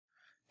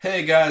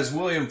Hey guys,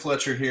 William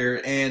Fletcher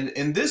here, and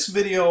in this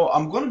video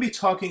I'm going to be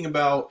talking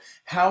about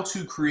how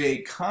to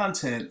create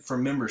content for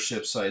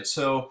membership sites.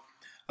 First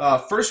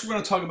we're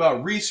going to talk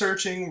about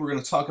researching, we're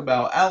going to talk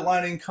about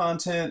outlining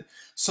content,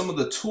 some of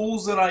the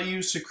tools that I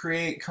use to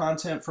create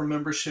content for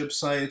membership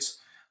sites,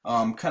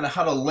 kind of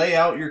how to lay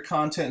out your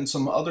content and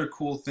some other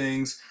cool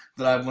things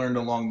that I've learned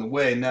along the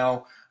way.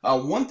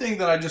 One thing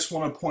that I just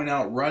want to point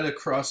out right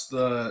across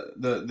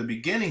the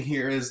beginning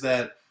here is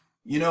that,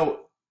 you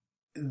know,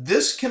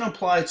 this can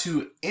apply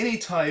to any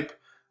type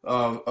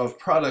of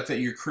product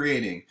that you're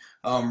creating.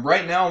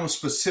 Right now, I'm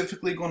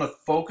specifically going to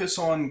focus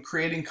on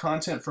creating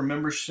content for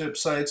membership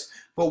sites,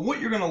 but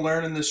what you're going to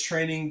learn in this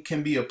training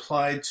can be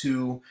applied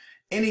to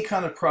any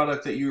kind of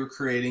product that you are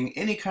creating,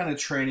 any kind of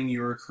training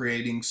you are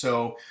creating.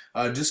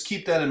 Just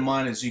keep that in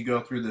mind as you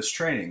go through this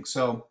training.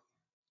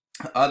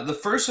 The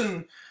first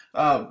and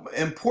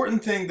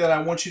important thing that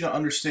I want you to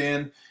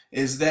understand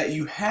is that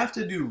you have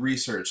to do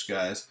research,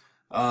 guys.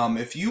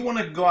 If you want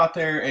to go out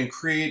there and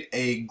create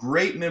a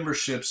great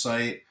membership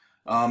site,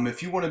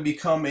 if you want to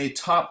become a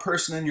top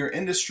person in your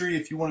industry,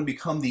 if you want to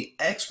become the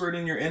expert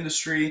in your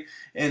industry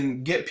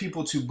and get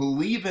people to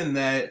believe in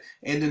that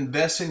and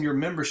invest in your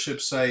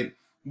membership site,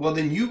 well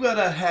then you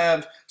gotta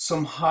have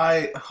some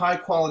high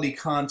quality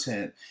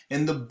content.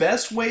 And the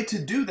best way to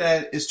do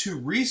that is to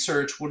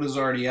research what is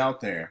already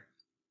out there.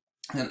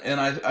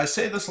 And I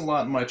say this a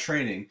lot in my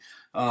training.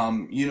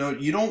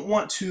 You don't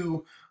want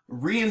to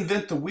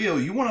reinvent the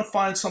wheel. You want to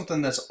find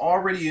something that's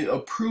already a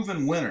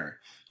proven winner.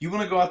 You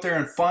want to go out there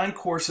and find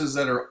courses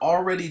that are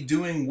already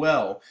doing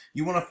well.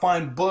 You want to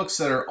find books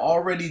that are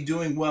already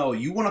doing well.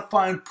 You want to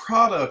find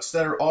products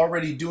that are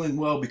already doing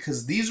well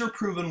because these are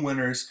proven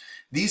winners.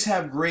 These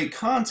have great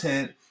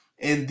content.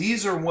 And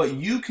these are what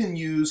you can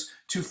use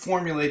to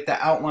formulate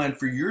the outline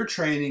for your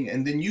training,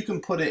 and then you can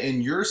put it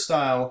in your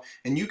style,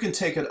 and you can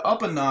take it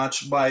up a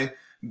notch by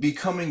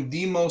becoming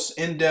the most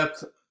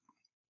in-depth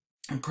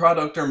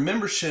product or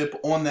membership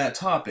on that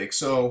topic.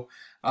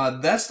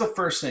 That's the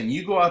first thing.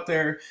 You go out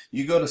there,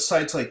 you go to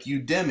sites like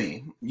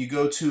Udemy, you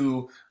go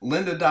to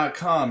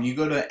lynda.com, you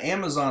go to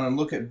Amazon and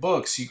look at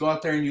books, you go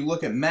out there and you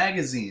look at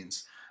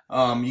magazines,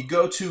 you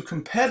go to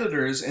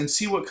competitors and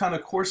see what kind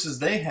of courses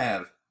they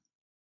have.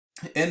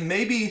 And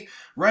maybe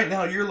right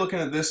now you're looking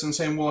at this and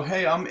saying, well,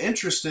 hey, I'm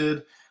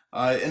interested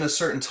in a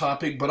certain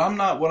topic, but I'm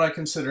not what I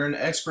consider an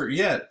expert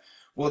yet.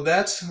 Well,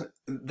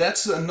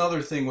 that's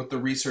another thing with the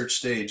research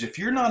stage. If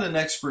you're not an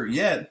expert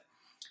yet,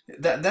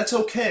 that's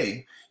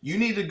okay. You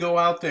need to go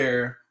out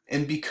there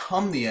and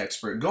become the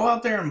expert. Go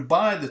out there and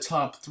buy the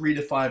top 3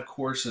 to 5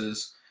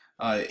 courses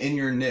in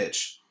your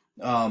niche.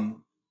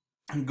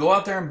 Go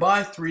out there and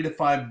buy 3 to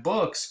 5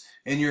 books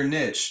in your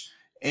niche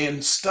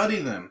and study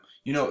them.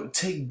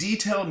 Take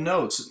detailed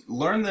notes,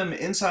 learn them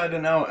inside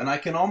and out, and I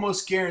can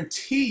almost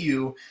guarantee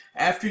you,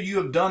 after you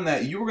have done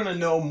that, you're going to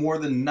know more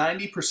than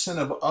 90%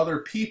 of other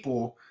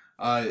people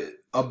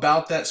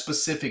about that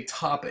specific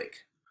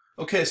topic.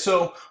 Okay,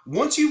 so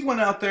once you went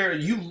out there,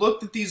 you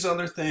looked at these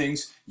other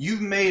things,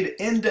 you've made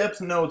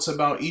in-depth notes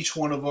about each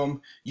one of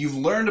them, you've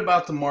learned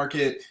about the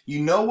market,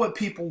 you know what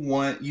people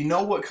want, you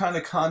know what kind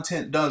of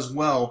content does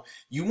well,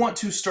 you want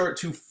to start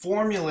to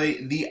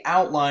formulate the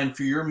outline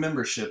for your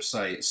membership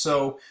site.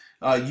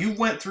 You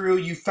went through,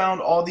 you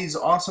found all these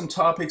awesome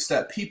topics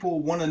that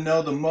people want to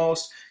know the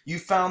most. You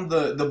found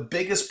the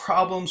biggest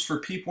problems for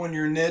people in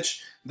your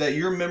niche that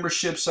your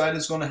membership site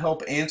is going to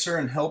help answer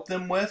and help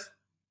them with.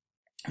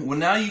 Well,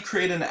 now you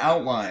create an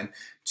outline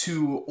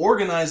to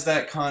organize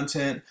that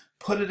content,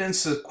 put it in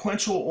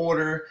sequential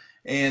order,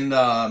 and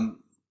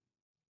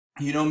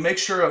make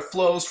sure it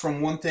flows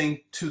from one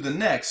thing to the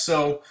next.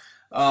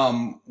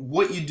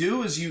 What you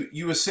do is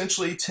you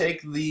essentially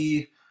take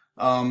the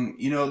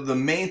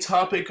main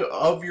topic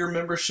of your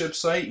membership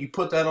site, you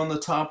put that on the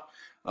top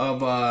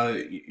of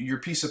your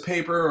piece of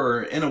paper,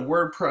 or in a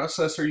word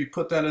processor, you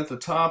put that at the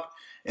top,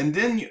 and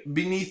then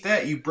beneath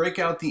that you break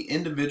out the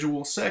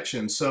individual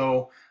sections.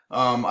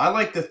 I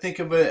like to think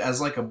of it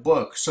as like a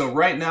book. So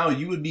right now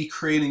you would be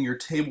creating your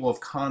table of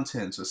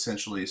contents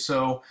essentially.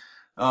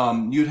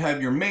 You'd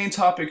have your main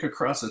topic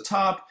across the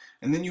top,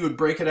 and then you would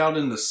break it out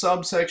into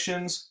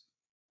subsections.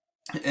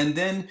 And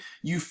then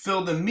you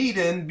fill the meat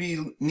in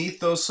beneath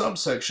those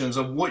subsections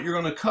of what you're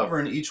going to cover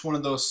in each one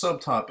of those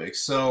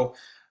subtopics.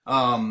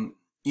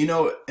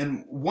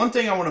 And one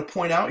thing I want to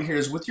point out here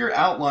is with your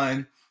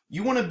outline,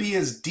 you want to be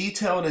as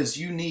detailed as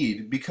you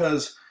need,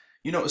 because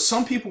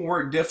some people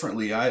work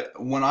differently.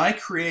 When I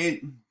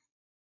create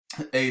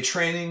a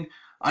training,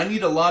 I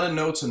need a lot of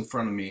notes in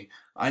front of me.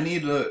 I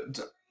need a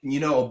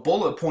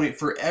bullet point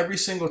for every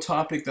single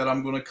topic that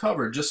I'm going to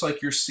cover, just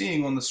like you're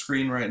seeing on the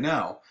screen right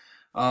now.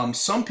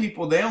 Some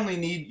people, they only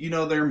need,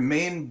 their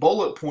main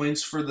bullet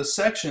points for the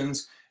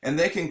sections, and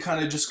they can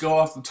kind of just go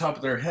off the top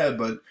of their head.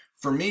 But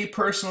for me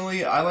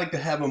personally, I like to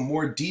have a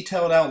more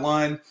detailed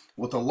outline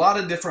with a lot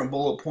of different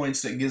bullet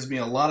points that gives me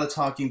a lot of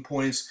talking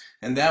points,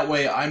 and that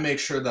way I make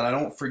sure that I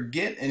don't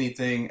forget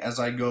anything as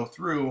I go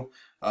through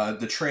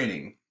the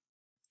training.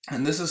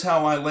 And this is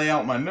how I lay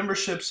out my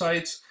membership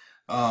sites.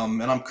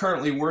 and I'm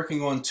currently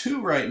working on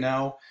 2 right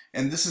now,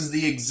 and this is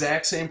the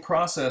exact same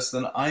process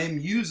that I am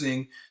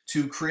using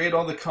to create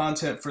all the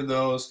content for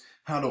those,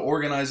 how to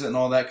organize it and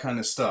all that kind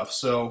of stuff.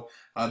 So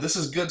this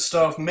is good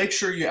stuff. Make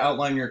sure you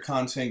outline your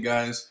content,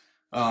 guys.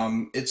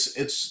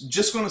 It's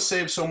just going to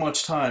save so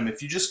much time.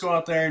 If you just go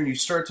out there and you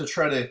start to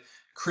try to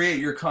create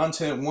your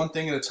content one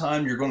thing at a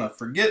time, you're going to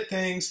forget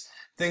things.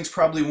 Things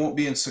probably won't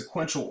be in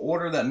sequential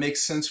order that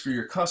makes sense for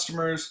your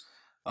customers.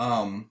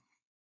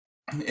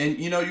 And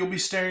you'll be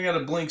staring at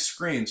a blank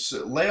screen.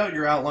 So lay out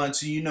your outline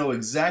so you know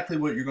exactly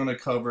what you're going to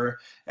cover.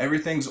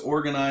 Everything's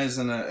organized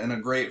in a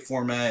great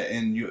format,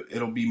 and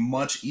it'll be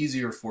much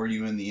easier for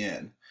you in the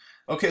end.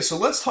 Okay, so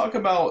let's talk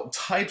about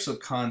types of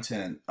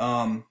content.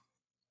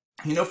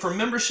 For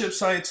membership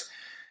sites,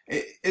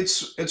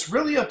 it's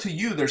really up to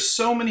you. There's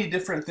so many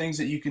different things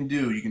that you can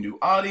do. You can do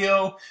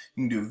audio,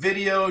 you can do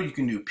video, you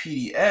can do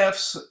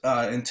PDFs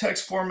in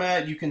text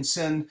format. You can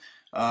send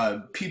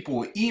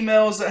people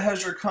emails that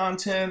has your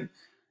content.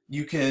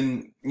 You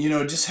can,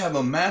 just have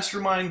a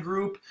mastermind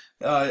group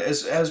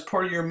as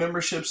part of your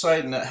membership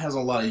site, and that has a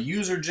lot of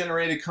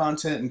user-generated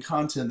content and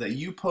content that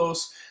you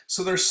post.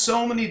 So there's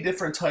so many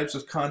different types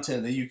of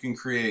content that you can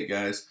create,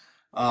 guys.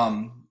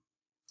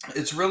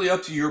 It's really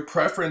up to your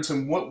preference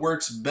and what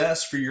works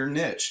best for your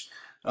niche.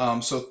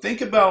 So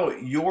think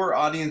about your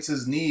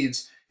audience's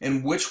needs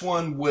and which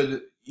one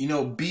would,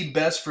 be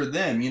best for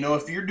them.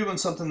 If you're doing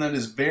something that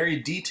is very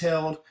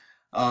detailed,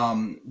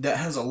 that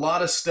has a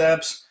lot of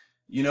steps,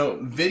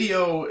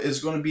 video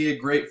is going to be a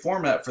great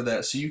format for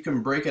that. So you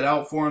can break it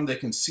out for them. They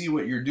can see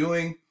what you're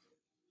doing.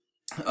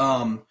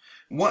 One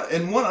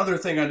other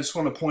thing I just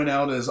want to point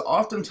out is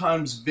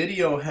oftentimes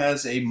video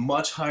has a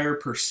much higher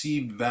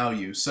perceived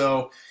value.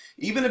 So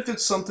even if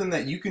it's something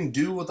that you can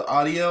do with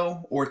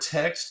audio or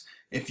text,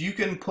 if you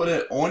can put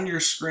it on your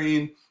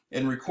screen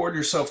and record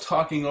yourself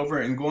talking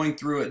over it and going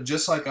through it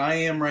just like I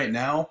am right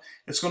now,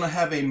 it's going to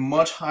have a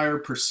much higher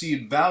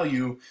perceived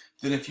value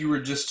than if you were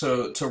just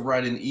to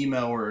write an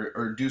email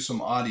or do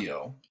some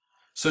audio.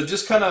 So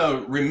just kind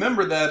of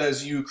remember that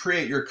as you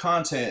create your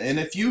content. And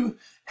if you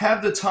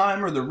have the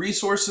time or the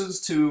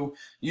resources to,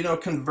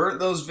 convert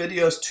those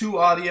videos to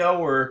audio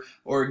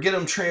or get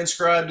them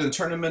transcribed and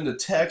turn them into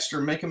text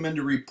or make them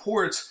into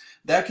reports,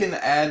 that can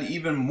add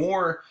even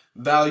more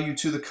value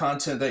to the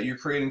content that you're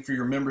creating for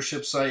your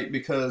membership site,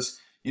 because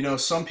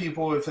some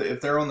people,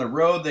 if they're on the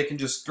road, they can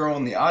just throw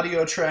on the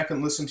audio track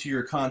and listen to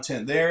your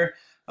content there.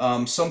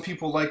 Some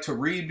people like to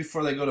read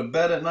before they go to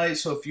bed at night,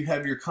 so if you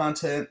have your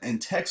content in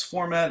text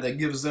format, that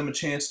gives them a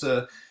chance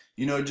to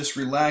just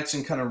relax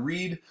and kind of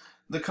read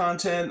the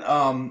content.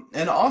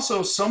 And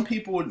also some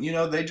people,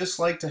 they just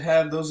like to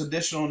have those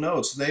additional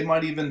notes. They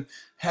might even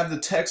have the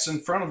text in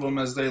front of them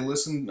as they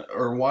listen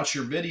or watch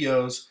your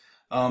videos.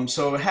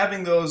 So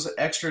having those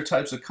extra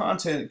types of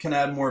content can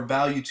add more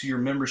value to your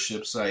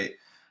membership site.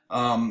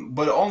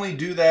 But only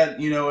do that,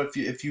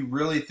 if you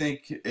really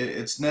think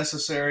it's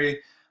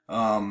necessary,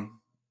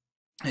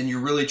 and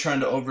you're really trying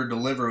to over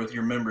deliver with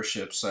your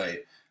membership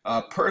site.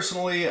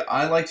 Personally,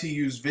 I like to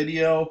use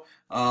video,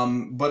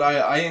 but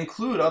I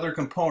include other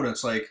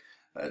components like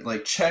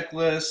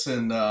checklists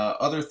and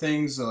other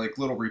things like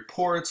little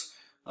reports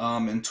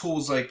and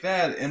tools like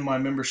that in my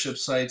membership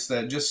sites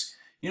that just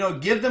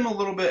give them a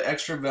little bit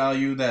extra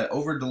value, that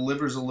over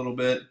delivers a little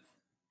bit,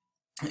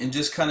 and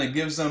just kind of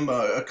gives them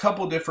a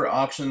couple different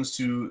options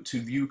to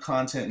view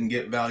content and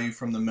get value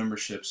from the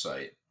membership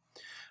site.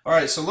 All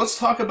right, so let's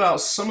talk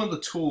about some of the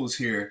tools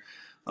here.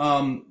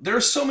 There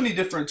are so many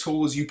different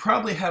tools. You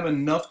probably have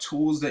enough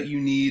tools that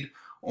you need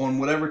on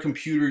whatever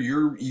computer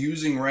you're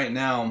using right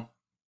now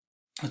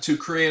to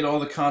create all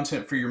the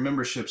content for your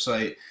membership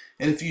site.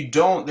 And if you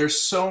don't, there's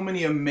so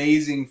many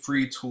amazing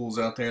free tools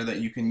out there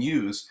that you can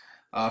use.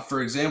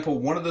 For example,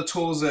 one of the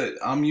tools that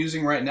I'm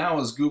using right now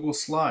is Google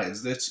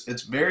Slides.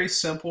 It's very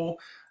simple.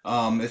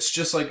 It's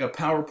just like a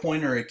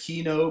PowerPoint or a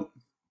Keynote.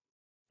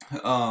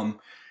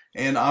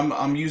 And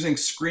I'm using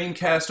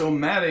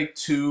Screencast-O-Matic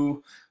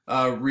to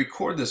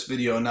record this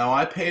video. Now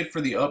I paid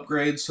for the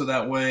upgrade so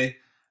that way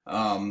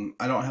I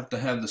don't have to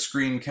have the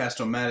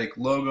Screencast-O-Matic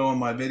logo in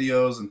my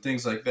videos and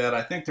things like that.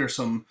 I think there's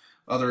some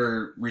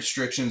other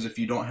restrictions if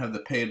you don't have the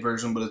paid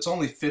version, but it's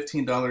only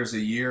 $15 a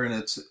year, and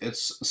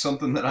it's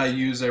something that I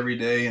use every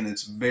day, and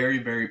it's very,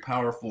 very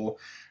powerful.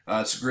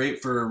 It's great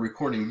for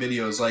recording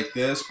videos like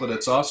this, but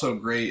it's also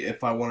great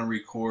if I want to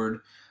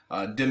record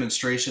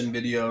demonstration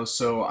videos.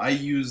 So I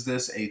use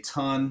this a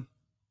ton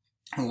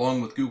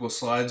along with Google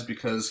Slides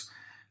because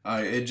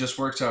it just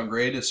works out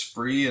great. It's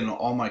free, and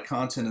all my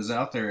content is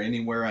out there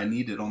anywhere I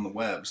need it on the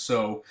web.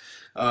 So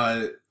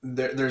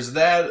there's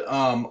that.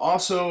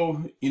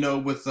 Also,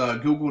 with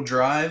Google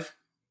Drive,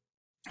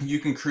 you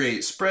can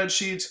create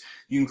spreadsheets,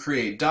 you can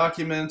create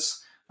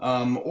documents,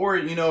 or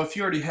if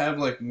you already have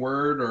like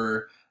Word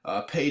or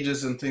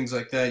Pages and things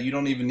like that, you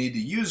don't even need to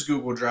use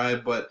Google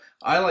Drive, but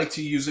I like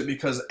to use it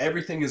because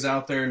everything is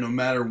out there. No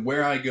matter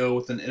where I go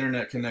with an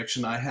internet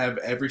connection, I have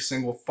every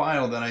single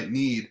file that I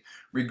need,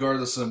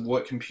 regardless of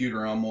what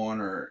computer I'm on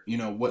or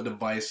what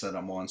device that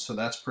I'm on. So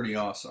that's pretty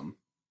awesome.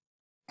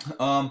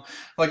 Um,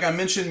 like I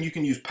mentioned, you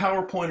can use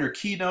PowerPoint or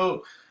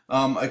Keynote.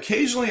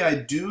 Occasionally, I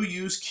do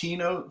use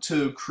Keynote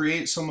to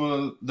create some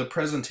of the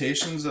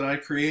presentations that I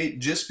create,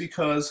 just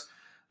because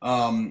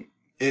um,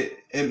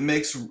 it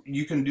makes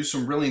you can do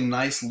some really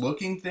nice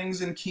looking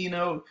things in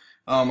Keynote.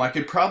 I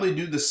could probably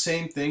do the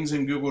same things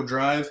in Google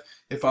Drive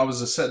if I was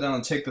to sit down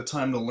and take the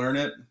time to learn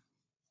it.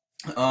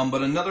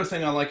 But another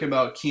thing I like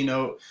about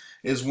Keynote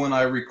is when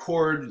I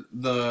record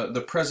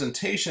the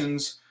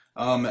presentations,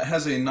 it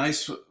has a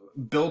nice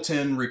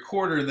built-in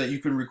recorder that you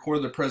can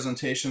record the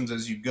presentations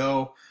as you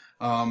go,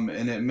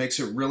 and it makes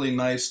it really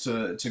nice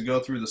to go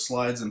through the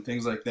slides and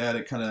things like that.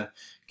 It kind of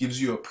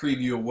gives you a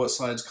preview of what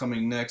slide's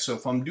coming next. So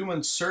if I'm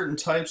doing certain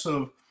types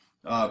of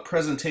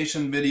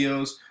presentation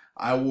videos,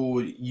 I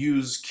will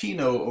use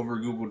Keynote over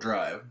Google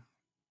Drive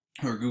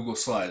or Google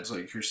Slides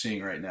like you're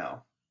seeing right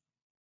now.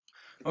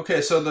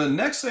 Okay, so the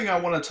next thing I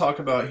want to talk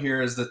about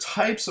here is the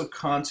types of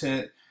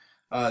content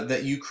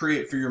that you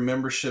create for your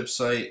membership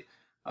site.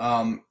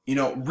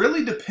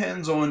 Really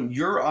depends on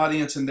your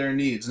audience and their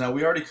needs. Now,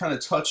 we already kind of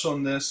touched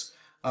on this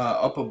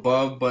up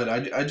above, but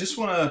I just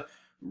want to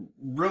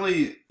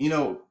really,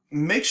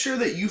 make sure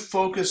that you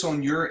focus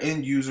on your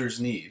end user's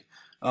need.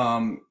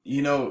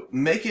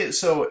 Make it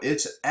so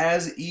it's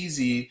as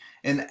easy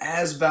and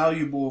as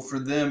valuable for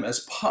them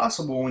as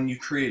possible when you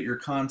create your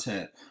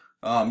content.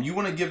 You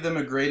want to give them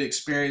a great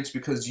experience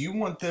because you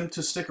want them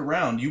to stick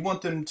around. You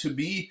want them to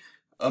be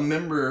a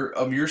member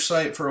of your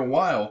site for a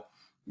while.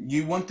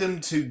 You want them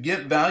to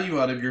get value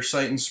out of your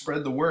site and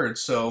spread the word.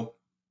 So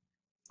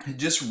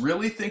just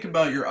really think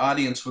about your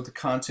audience with the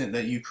content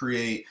that you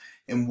create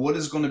and what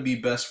is going to be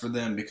best for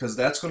them, because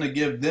that's going to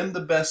give them the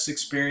best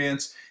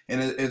experience,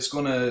 and it's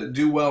going to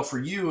do well for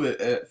you,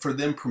 for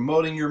them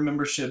promoting your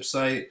membership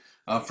site,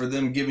 for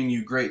them giving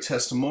you great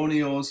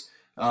testimonials.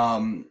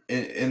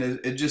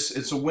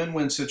 It's a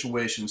win-win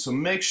situation. So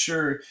make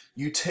sure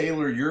you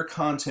tailor your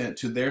content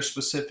to their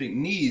specific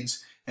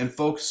needs and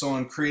focus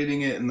on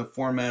creating it in the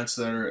formats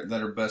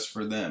that are best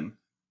for them.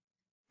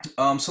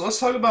 So let's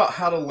talk about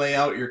how to lay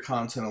out your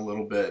content a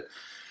little bit.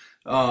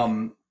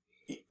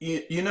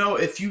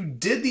 If you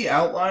did the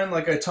outline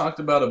like I talked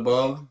about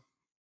above,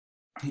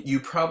 you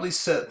probably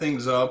set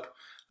things up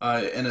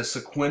in a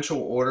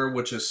sequential order,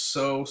 which is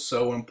so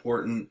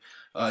important.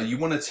 You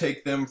want to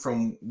take them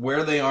from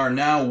where they are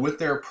now with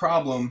their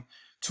problem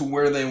to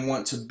where they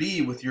want to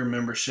be with your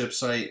membership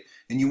site,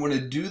 and you want to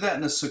do that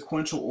in a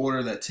sequential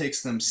order that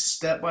takes them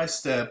step by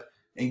step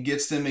and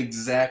gets them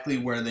exactly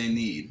where they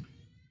need.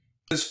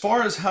 As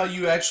far as how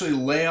you actually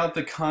lay out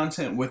the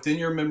content within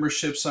your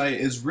membership site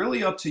is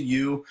really up to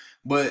you,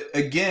 but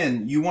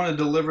again, you want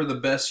to deliver the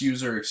best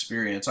user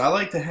experience. I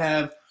like to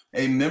have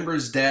a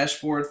members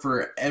dashboard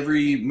for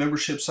every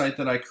membership site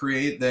that I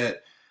create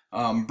that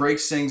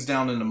breaks things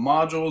down into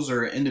modules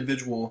or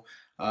individual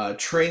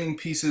training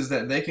pieces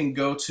that they can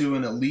go to,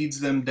 and it leads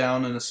them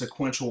down in a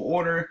sequential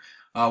order.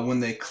 When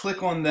they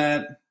click on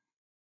that,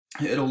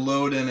 it'll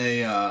load in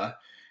a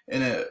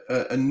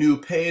new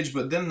page,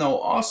 but then they'll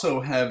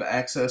also have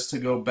access to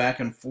go back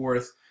and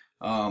forth.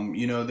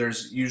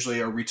 There's usually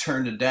a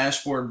return to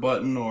dashboard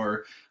button,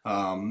 or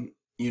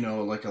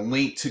like a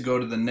link to go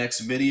to the next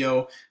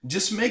video.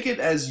 Just make it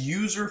as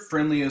user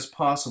friendly as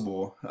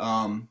possible.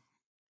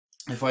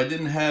 If I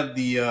didn't have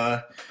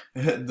the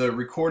the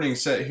recording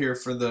set here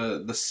for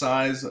the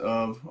size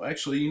of,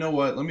 actually, you know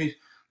what? Let me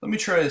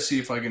try to see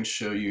if I can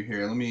show you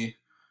here. Let me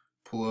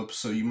pull up,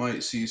 so you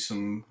might see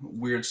some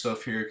weird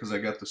stuff here because I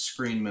got the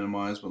screen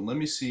minimized, but let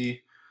me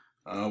see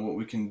what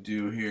we can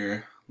do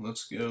here.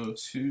 Let's go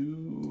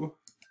to,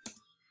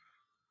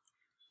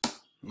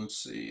 let's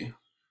see,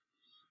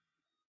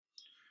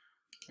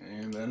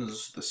 and that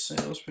is the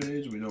sales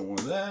page. We don't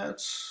want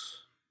that.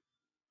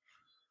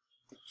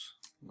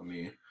 Let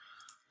me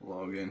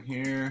log in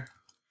here.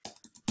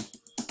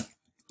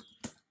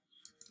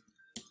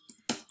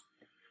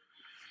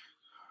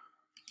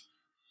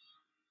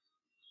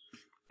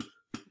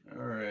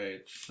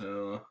 Alright,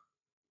 so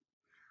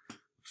I'm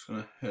just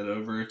going to head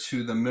over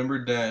to the member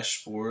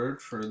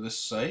dashboard for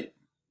this site.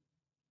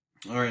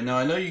 Alright, now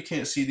I know you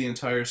can't see the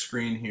entire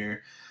screen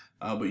here,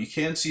 but you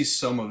can see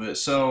some of it.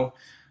 So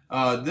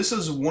this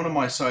is one of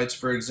my sites,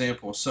 for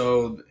example.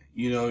 So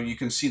you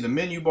can see the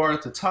menu bar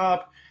at the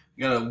top.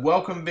 You got a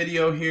welcome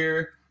video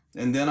here,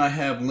 and then I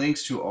have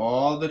links to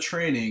all the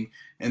training,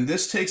 and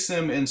this takes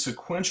them in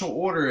sequential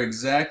order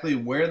exactly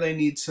where they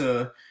need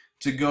to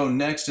go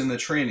next in the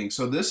training.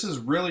 So this is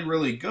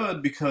really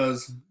good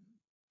because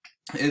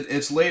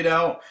it's laid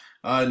out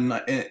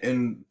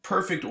in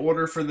perfect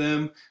order for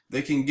them.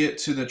 They can get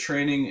to the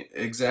training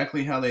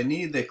exactly how they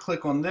need. They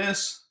click on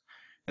this,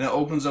 and it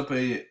opens up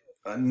a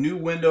new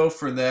window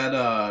for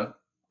that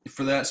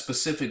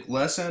specific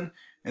lesson.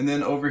 And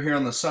then over here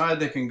on the side,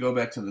 they can go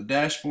back to the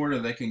dashboard, or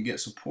they can get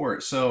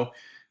support. So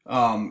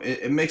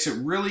it makes it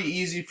really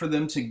easy for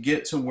them to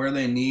get to where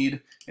they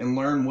need and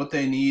learn what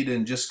they need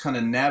and just kind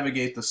of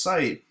navigate the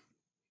site.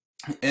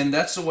 And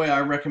that's the way I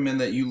recommend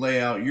that you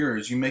lay out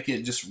yours. You make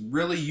it just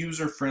really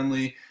user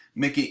friendly,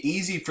 make it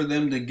easy for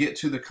them to get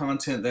to the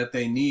content that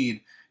they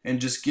need,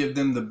 and just give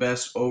them the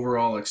best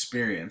overall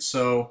experience.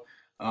 So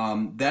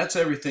that's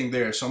everything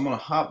there. So I'm going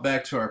to hop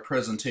back to our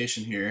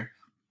presentation here.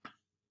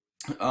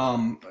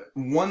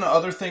 One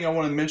other thing I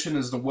want to mention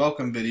is the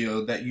welcome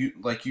video that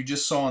you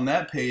just saw on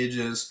that page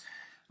is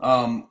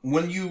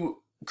when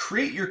you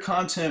create your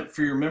content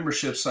for your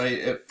membership site,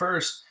 at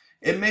first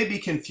it may be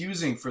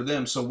confusing for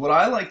them. So what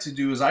I like to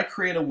do is I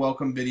create a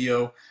welcome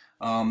video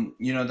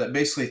that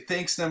basically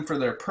thanks them for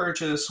their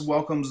purchase,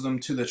 welcomes them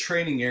to the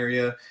training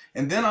area,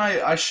 and then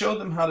I show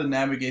them how to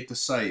navigate the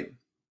site.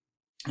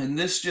 And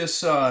this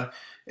just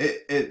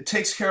it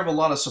takes care of a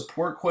lot of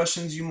support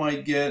questions you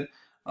might get.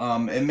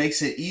 It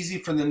makes it easy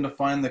for them to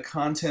find the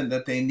content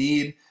that they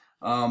need.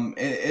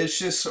 It's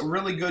just a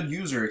really good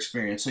user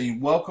experience. So you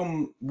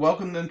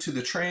welcome them to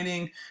the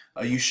training.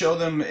 You show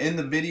them in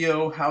the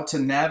video how to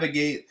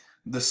navigate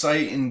the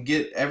site and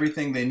get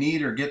everything they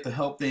need or get the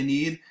help they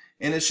need.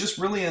 And it's just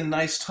really a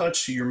nice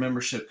touch to your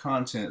membership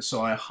content.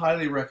 So I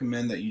highly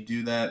recommend that you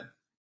do that.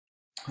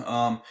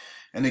 And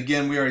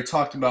again, we already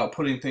talked about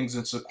putting things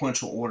in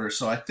sequential order.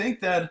 So I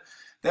think that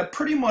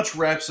pretty much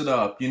wraps it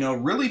up.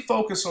 Really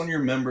focus on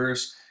your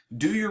members,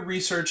 do your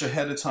research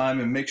ahead of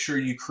time, and make sure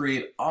you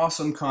create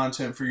awesome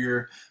content for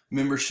your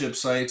membership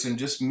sites and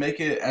just make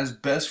it as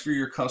best for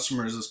your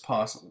customers as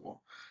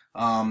possible.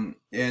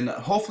 And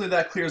hopefully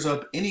that clears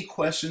up any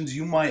questions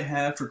you might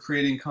have for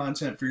creating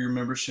content for your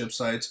membership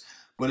sites.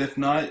 But if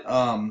not,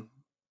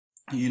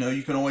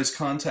 you can always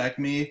contact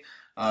me.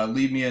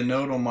 Leave me a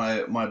note on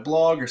my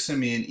blog or send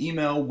me an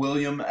email,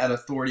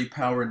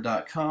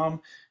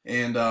 william@authoritypowered.com,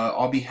 and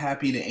I'll be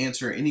happy to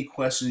answer any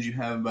questions you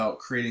have about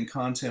creating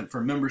content for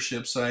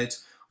membership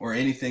sites or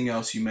anything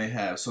else you may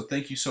have. So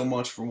thank you so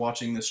much for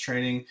watching this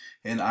training,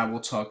 and I will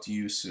talk to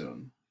you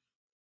soon.